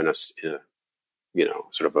easier in a sort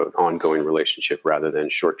of an ongoing relationship rather than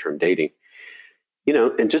short-term dating,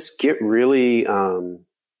 and just get really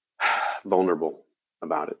vulnerable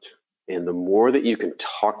about it. And the more that you can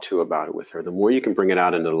talk to about it with her, the more you can bring it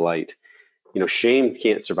out into the light. Shame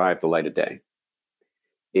can't survive the light of day.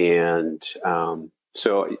 And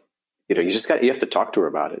so, you have to talk to her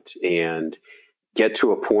about it and get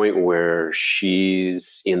to a point where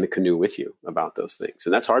she's in the canoe with you about those things.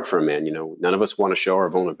 And that's hard for a man. None of us want to show our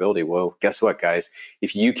vulnerability. Well, guess what, guys?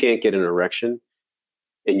 If you can't get an erection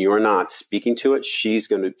and you're not speaking to it, she's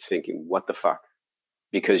going to be thinking, what the fuck?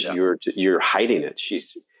 Because you're hiding it.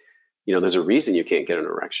 She's, there's a reason you can't get an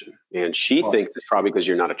erection. And she thinks it's probably because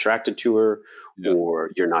you're not attracted to her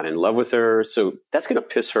or you're not in love with her. So that's going to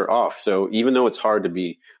piss her off. So even though it's hard to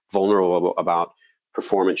be vulnerable about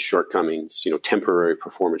performance shortcomings, temporary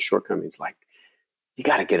performance shortcomings, like you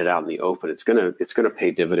got to get it out in the open. It's going to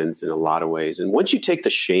pay dividends in a lot of ways. And once you take the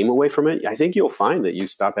shame away from it, I think you'll find that you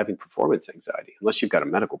stop having performance anxiety, unless you've got a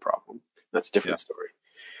medical problem. That's a different story.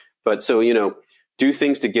 But so, do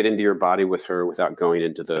things to get into your body with her without going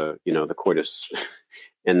into the coitus,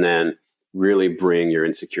 and then really bring your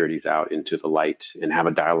insecurities out into the light and have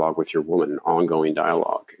a dialogue with your woman, an ongoing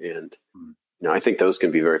dialogue. And, I think those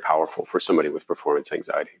can be very powerful for somebody with performance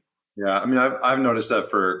anxiety. Yeah. I mean, I've noticed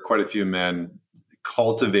that for quite a few men,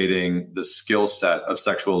 cultivating the skill set of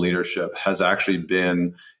sexual leadership has actually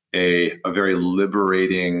been a very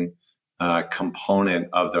liberating component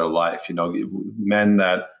of their life. Men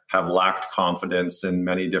that have lacked confidence in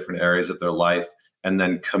many different areas of their life and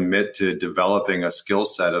then commit to developing a skill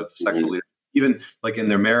set of sexual leadership, even like in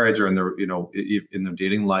their marriage or in their, in their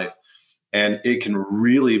dating life. And it can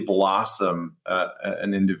really blossom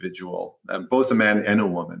an individual, both a man and a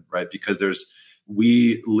woman, right? Because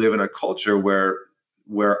we live in a culture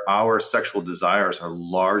where our sexual desires are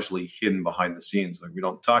largely hidden behind the scenes. Like we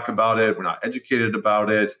don't talk about it. We're not educated about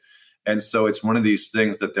it. And so it's one of these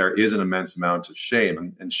things that there is an immense amount of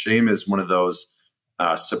shame. And shame is one of those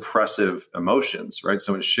suppressive emotions, right?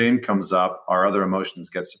 So when shame comes up, our other emotions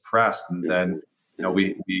get suppressed. And then,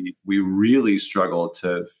 we really struggle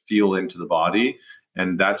to feel into the body.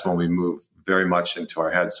 And that's when we move very much into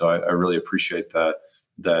our head. So I really appreciate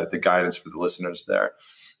the guidance for the listeners there.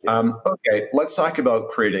 Okay, let's talk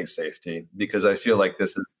about creating safety, because I feel like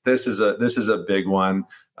this is a big one.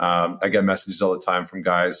 I get messages all the time from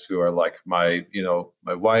guys who are like, my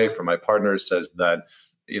wife or my partner says that,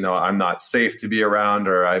 I'm not safe to be around,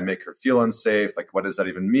 or I make her feel unsafe. Like, what does that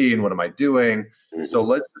even mean? What am I doing? Mm-hmm. So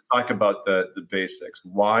let's talk about the basics.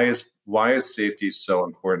 Why is safety so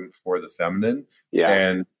important for the feminine?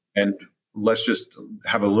 Yeah. And let's just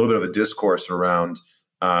have a little bit of a discourse around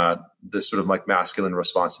this sort of like masculine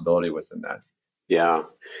responsibility within that. Yeah.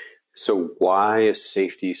 So why is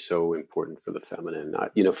safety so important for the feminine?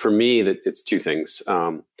 For me, it's two things.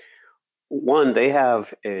 One,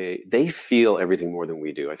 they feel everything more than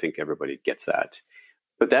we do. I think everybody gets that.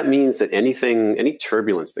 But that means that any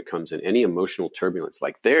turbulence that comes in, any emotional turbulence,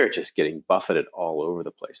 like they're just getting buffeted all over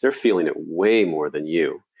the place. They're feeling it way more than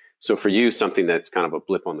you. So for you, something that's kind of a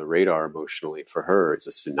blip on the radar emotionally, for her is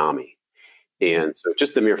a tsunami. And so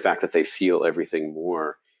just the mere fact that they feel everything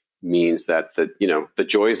more means that the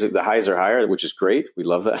highs are higher, which is great. We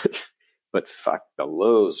love that. But fuck, the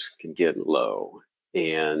lows can get low.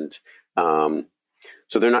 And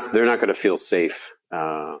so they're not going to feel safe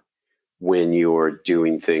when you're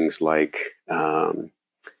doing things like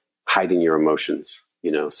hiding your emotions,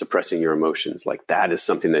 suppressing your emotions. Like that is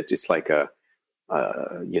something that it's like a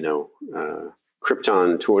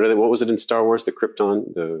Krypton torpedo. What was it in Star Wars? The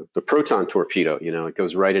Krypton, the proton torpedo. It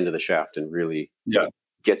goes right into the shaft and really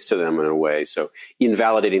gets to them in a way. So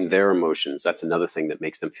invalidating their emotions, that's another thing that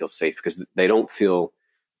makes them feel safe, because they don't feel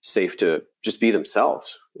safe to just be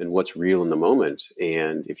themselves and what's real in the moment.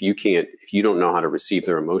 And if you don't know how to receive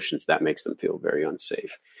their emotions, that makes them feel very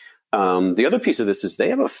unsafe. The other piece of this is they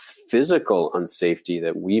have a physical unsafety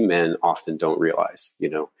that we men often don't realize.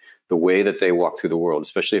 The way that they walk through the world,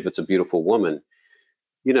 especially if it's a beautiful woman,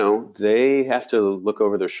 they have to look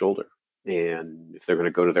over their shoulder. And if they're going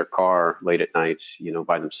to go to their car late at night,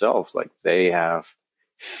 by themselves, like they have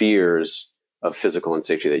fears of physical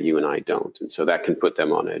unsafety that you and I don't. And so that can put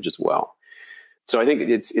them on edge as well. So I think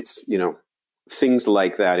it's things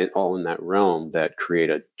like that, all in that realm that create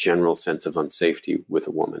a general sense of unsafety with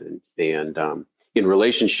a woman. And in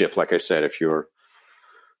relationship, like I said, if you're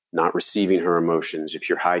not receiving her emotions, if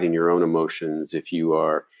you're hiding your own emotions, if you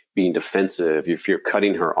are being defensive, if you're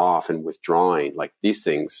cutting her off and withdrawing, like these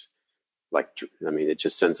things, it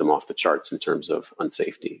just sends them off the charts in terms of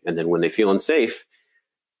unsafety. And then when they feel unsafe,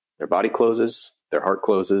 their body closes, their heart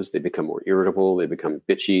closes, they become more irritable, they become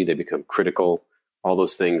bitchy, they become critical, all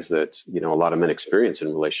those things that, a lot of men experience in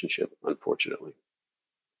relationship, unfortunately.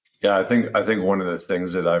 Yeah, I think one of the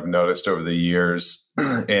things that I've noticed over the years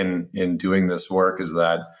in doing this work is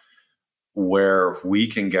that where we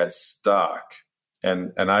can get stuck,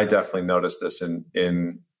 and I definitely noticed this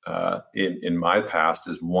in my past,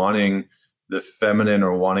 is wanting the feminine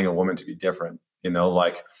or wanting a woman to be different.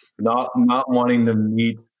 Like not wanting to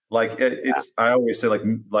meet, like it's. I always say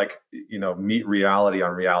meet reality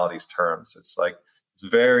on reality's terms. It's like it's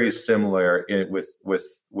very similar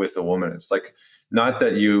with a woman. It's like not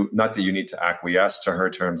that you need to acquiesce to her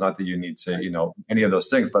terms, not that you need to any of those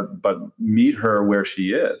things, but meet her where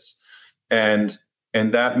she is, and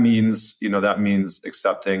that means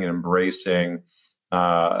accepting and embracing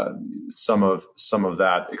some of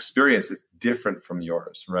that experience that's different from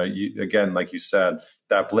yours, right? Again, like you said,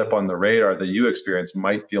 that blip on the radar that you experience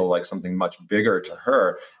might feel like something much bigger to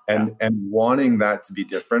her, and wanting that to be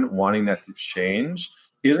different, wanting that to change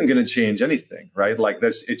isn't going to change anything, right? Like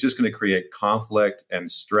it's just going to create conflict and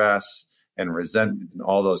stress and resentment and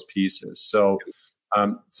all those pieces. So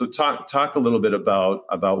talk a little bit about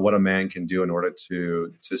what a man can do in order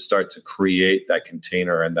to start to create that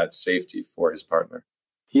container and that safety for his partner.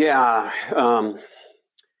 Yeah.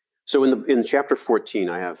 So in chapter 14,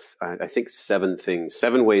 I have, I think 7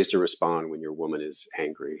 ways to respond when your woman is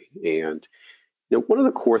angry. And one of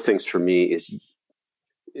the core things for me is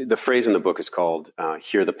the phrase in the book is called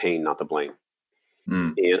hear the pain, not the blame.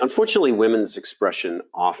 And unfortunately, women's expression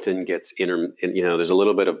often gets there's a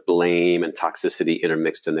little bit of blame and toxicity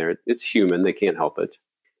intermixed in there. It's human. They can't help it.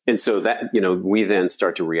 And so that, we then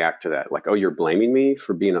start to react to that. Like, oh, you're blaming me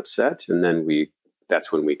for being upset. And then that's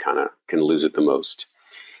when we kind of can lose it the most.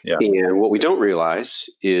 Yeah. And what we don't realize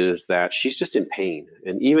is that she's just in pain.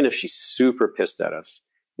 And even if she's super pissed at us,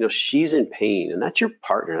 she's in pain. And that's your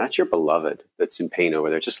partner. That's your beloved that's in pain over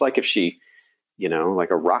there. Just like if she, like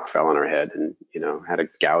a rock fell on her head and, had a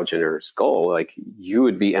gouge in her skull, like you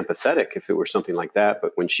would be empathetic if it were something like that.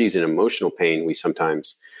 But when she's in emotional pain,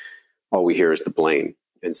 all we hear is the blame.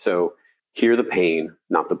 And so hear the pain,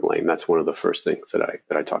 not the blame. That's one of the first things that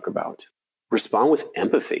I talk about. Respond with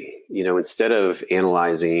empathy, instead of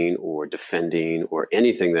analyzing or defending or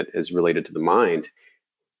anything that is related to the mind.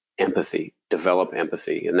 Empathy, develop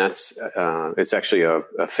empathy. And that's, it's actually a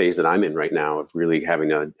phase that I'm in right now of really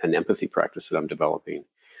having an empathy practice that I'm developing.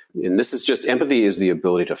 And this is just, empathy is the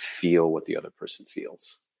ability to feel what the other person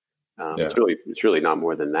feels. It's really not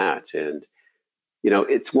more than that. And,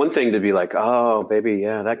 it's one thing to be like, oh, baby,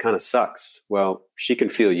 yeah, that kind of sucks. Well, she can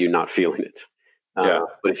feel you not feeling it. But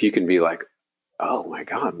if you can be like, oh my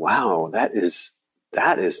God, wow, that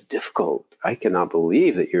is difficult. I cannot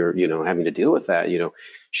believe that you're, having to deal with that.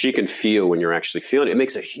 She can feel when you're actually feeling it. It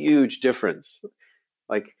makes a huge difference.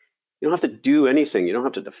 Like, you don't have to do anything. You don't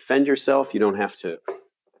have to defend yourself. You don't have to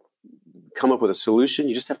come up with a solution.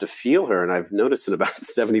 You just have to feel her. And I've noticed in about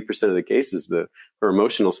 70% of the cases, her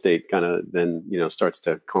emotional state kind of then, starts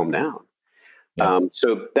to calm down. Yeah.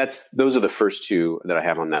 So those are the first 2 that I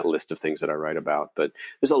have on that list of things that I write about. But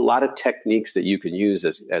there's a lot of techniques that you can use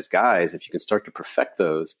as guys. If you can start to perfect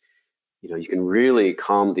those, you can really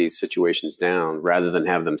calm these situations down rather than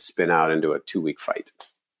have them spin out into a 2-week fight.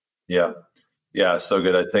 Yeah. Yeah. So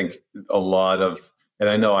good. I think a lot of, and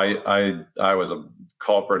I know I was a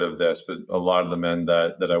culprit of this, but a lot of the men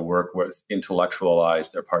that I work with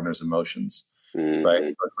intellectualize their partner's emotions. Right.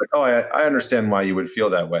 So it's like, oh, I understand why you would feel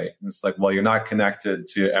that way. And it's like, well, you're not connected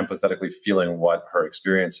to empathetically feeling what her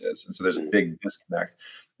experience is. And so there's a big disconnect.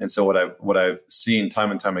 And so what I've seen time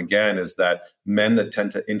and time again is that men that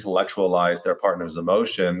tend to intellectualize their partner's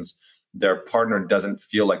emotions, their partner doesn't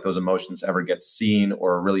feel like those emotions ever get seen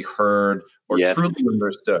or really heard or truly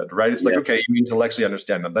understood, right? It's like, okay, you intellectually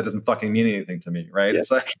understand them. That doesn't fucking mean anything to me, right?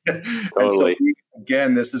 It's like, totally. And so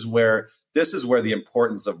again, this is where the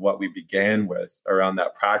importance of what we began with around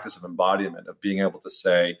that practice of embodiment, of being able to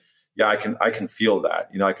say, yeah, I can feel that,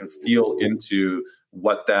 I can feel into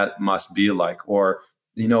what that must be like, or,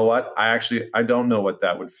 you know what, I don't know what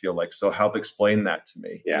that would feel like. So help explain that to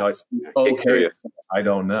me. Yeah. It's okay. I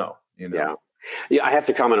don't know. Yeah. I have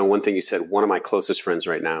to comment on one thing you said. One of my closest friends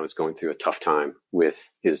right now is going through a tough time with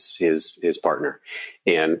his partner,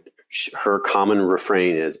 and her common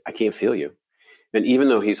refrain is, "I can't feel you." And even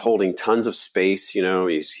though he's holding tons of space, you know,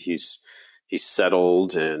 he's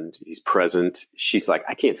settled and he's present, she's like,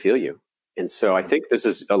 I can't feel you. And so I think this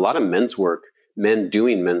is a lot of men's work, men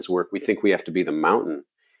doing men's work. We think we have to be the mountain.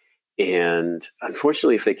 And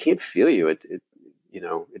unfortunately, if they can't feel you, you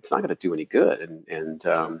know, it's not going to do any good.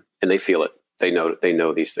 And they feel it. They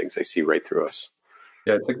know these things. They see right through us.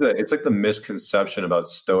 Yeah, it's like the misconception about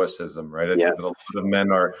stoicism, right? I Yes. think that a lot of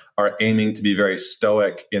men are aiming to be very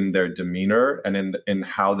stoic in their demeanor and in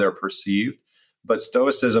how they're perceived. But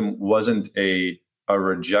stoicism wasn't a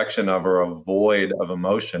rejection of or a void of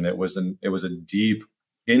emotion. It was a deep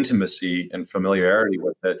intimacy and familiarity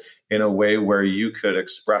with it in a way where you could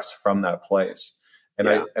express from that place. And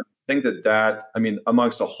I think that, I mean,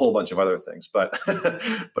 amongst a whole bunch of other things, but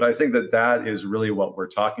but I think that is really what we're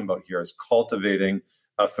talking about here, is cultivating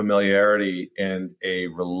a familiarity and a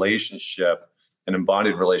relationship, an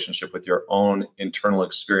embodied relationship with your own internal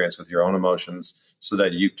experience, with your own emotions, so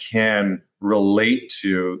that you can relate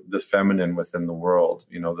to the feminine within the world,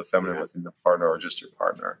 you know, the feminine within the partner or just your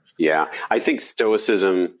partner. Yeah. I think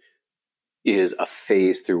stoicism is a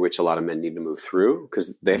phase through which a lot of men need to move through,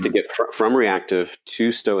 because they have to get from reactive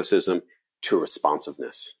to stoicism to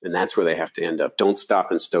responsiveness. And that's where they have to end up. Don't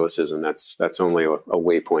stop in stoicism. That's only a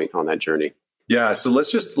waypoint on that journey. Yeah. So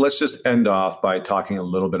let's just end off by talking a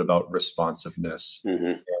little bit about responsiveness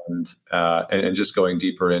and just going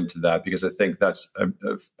deeper into that, because I think that's,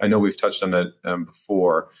 I know we've touched on it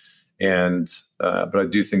before, but I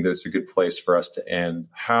do think that it's a good place for us to end.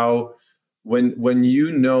 How, when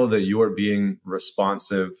you know that you are being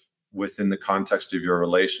responsive within the context of your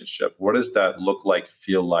relationship, what does that look like,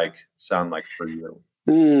 feel like, sound like for you?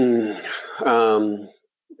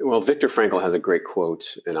 Well, Viktor Frankl has a great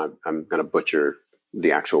quote, and I'm going to butcher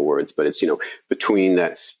the actual words, but it's, you know, between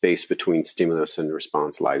that space between stimulus and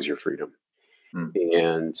response lies your freedom.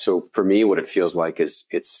 And so for me, what it feels like is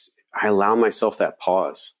I allow myself that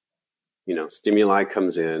pause. You know, stimuli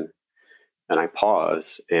comes in and I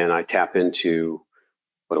pause and I tap into,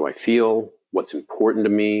 what do I feel? What's important to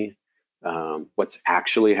me? What's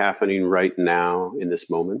actually happening right now in this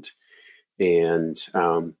moment? And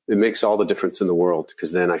it makes all the difference in the world,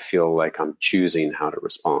 because then I feel like I'm choosing how to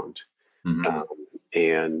respond.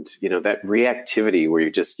 And, you know, that reactivity where you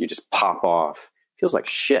just pop off feels like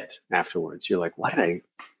shit afterwards. You're like, why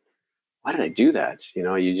did I do that? You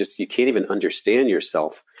know, you can't even understand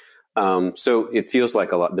yourself. So it feels like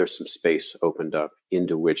there's some space opened up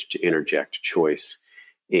into which to interject choice.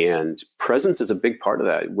 And presence is a big part of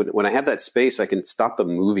that. When I have that space, I can stop the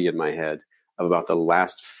movie in my head of about the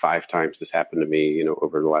last 5 times this happened to me, you know,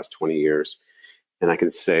 over the last 20 years. And I can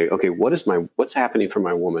say, okay, what's happening for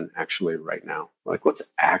my woman actually right now? Like, what's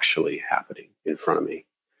actually happening in front of me?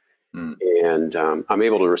 And I'm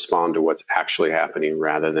able to respond to what's actually happening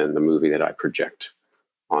rather than the movie that I project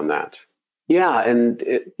on that. Yeah. And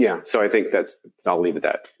so I think I'll leave it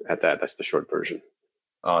at that. That's the short version.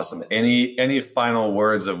 Awesome. Any final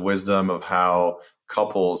words of wisdom of how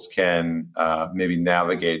couples can maybe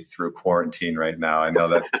navigate through quarantine right now? I know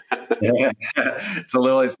that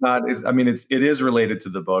it is related to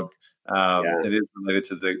the book. It is related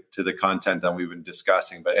to the content that we've been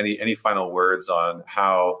discussing, but any final words on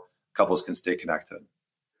how couples can stay connected?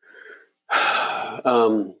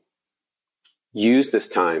 Use this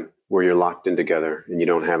time where you're locked in together and you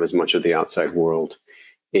don't have as much of the outside world,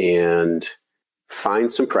 and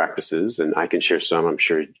find some practices. And I can share some. I'm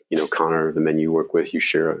sure, you know, Connor, the men you work with, you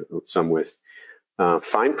share some with.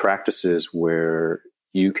 Find practices where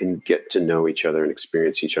you can get to know each other and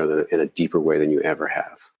experience each other in a deeper way than you ever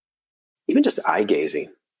have. Even just eye gazing,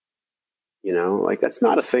 you know, like that's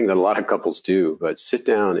not a thing that a lot of couples do, but sit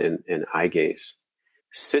down and eye gaze.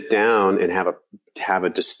 Sit down and have a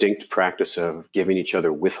distinct practice of giving each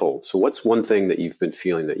other withhold. So what's one thing that you've been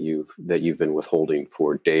feeling that you've been withholding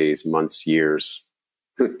for days, months, years,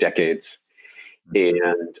 decades,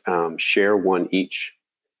 and share one each.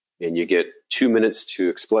 And you get 2 minutes to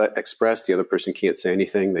express. The other person can't say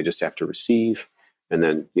anything. They just have to receive. And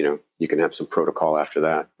then, you know, you can have some protocol after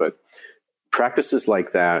that. But practices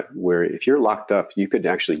like that, where if you're locked up, you could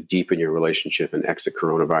actually deepen your relationship and exit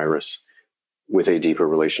coronavirus with a deeper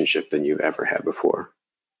relationship than you've ever had before.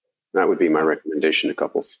 That would be my recommendation to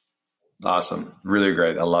couples. Awesome. Really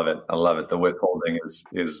great. I love it. The withholding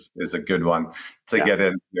is a good one to get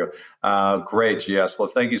into. Great, GS. Well,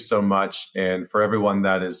 thank you so much. And for everyone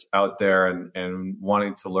that is out there and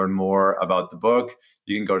wanting to learn more about the book,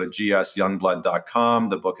 you can go to gsyoungblood.com.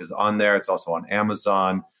 The book is on there. It's also on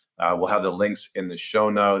Amazon. We'll have the links in the show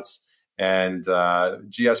notes. And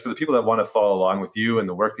GS, for the people that want to follow along with you and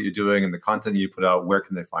the work that you're doing and the content that you put out, where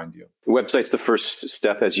can they find you? The website's the first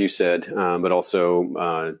step, as you said, but also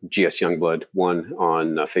GS Youngblood 1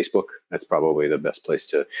 on Facebook. That's probably the best place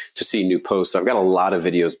to see new posts. I've got a lot of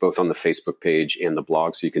videos both on the Facebook page and the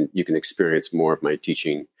blog, so you can experience more of my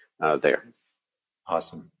teaching there.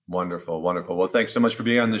 Awesome. Wonderful. Wonderful. Well, thanks so much for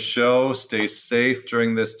being on the show. Stay safe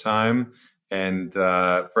during this time. And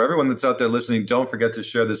for everyone that's out there listening, don't forget to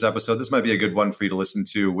share this episode. This might be a good one for you to listen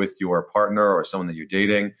to with your partner or someone that you're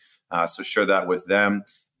dating. So share that with them.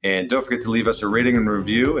 And don't forget to leave us a rating and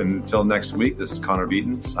review. And until next week, this is Connor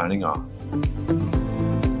Beaton signing off.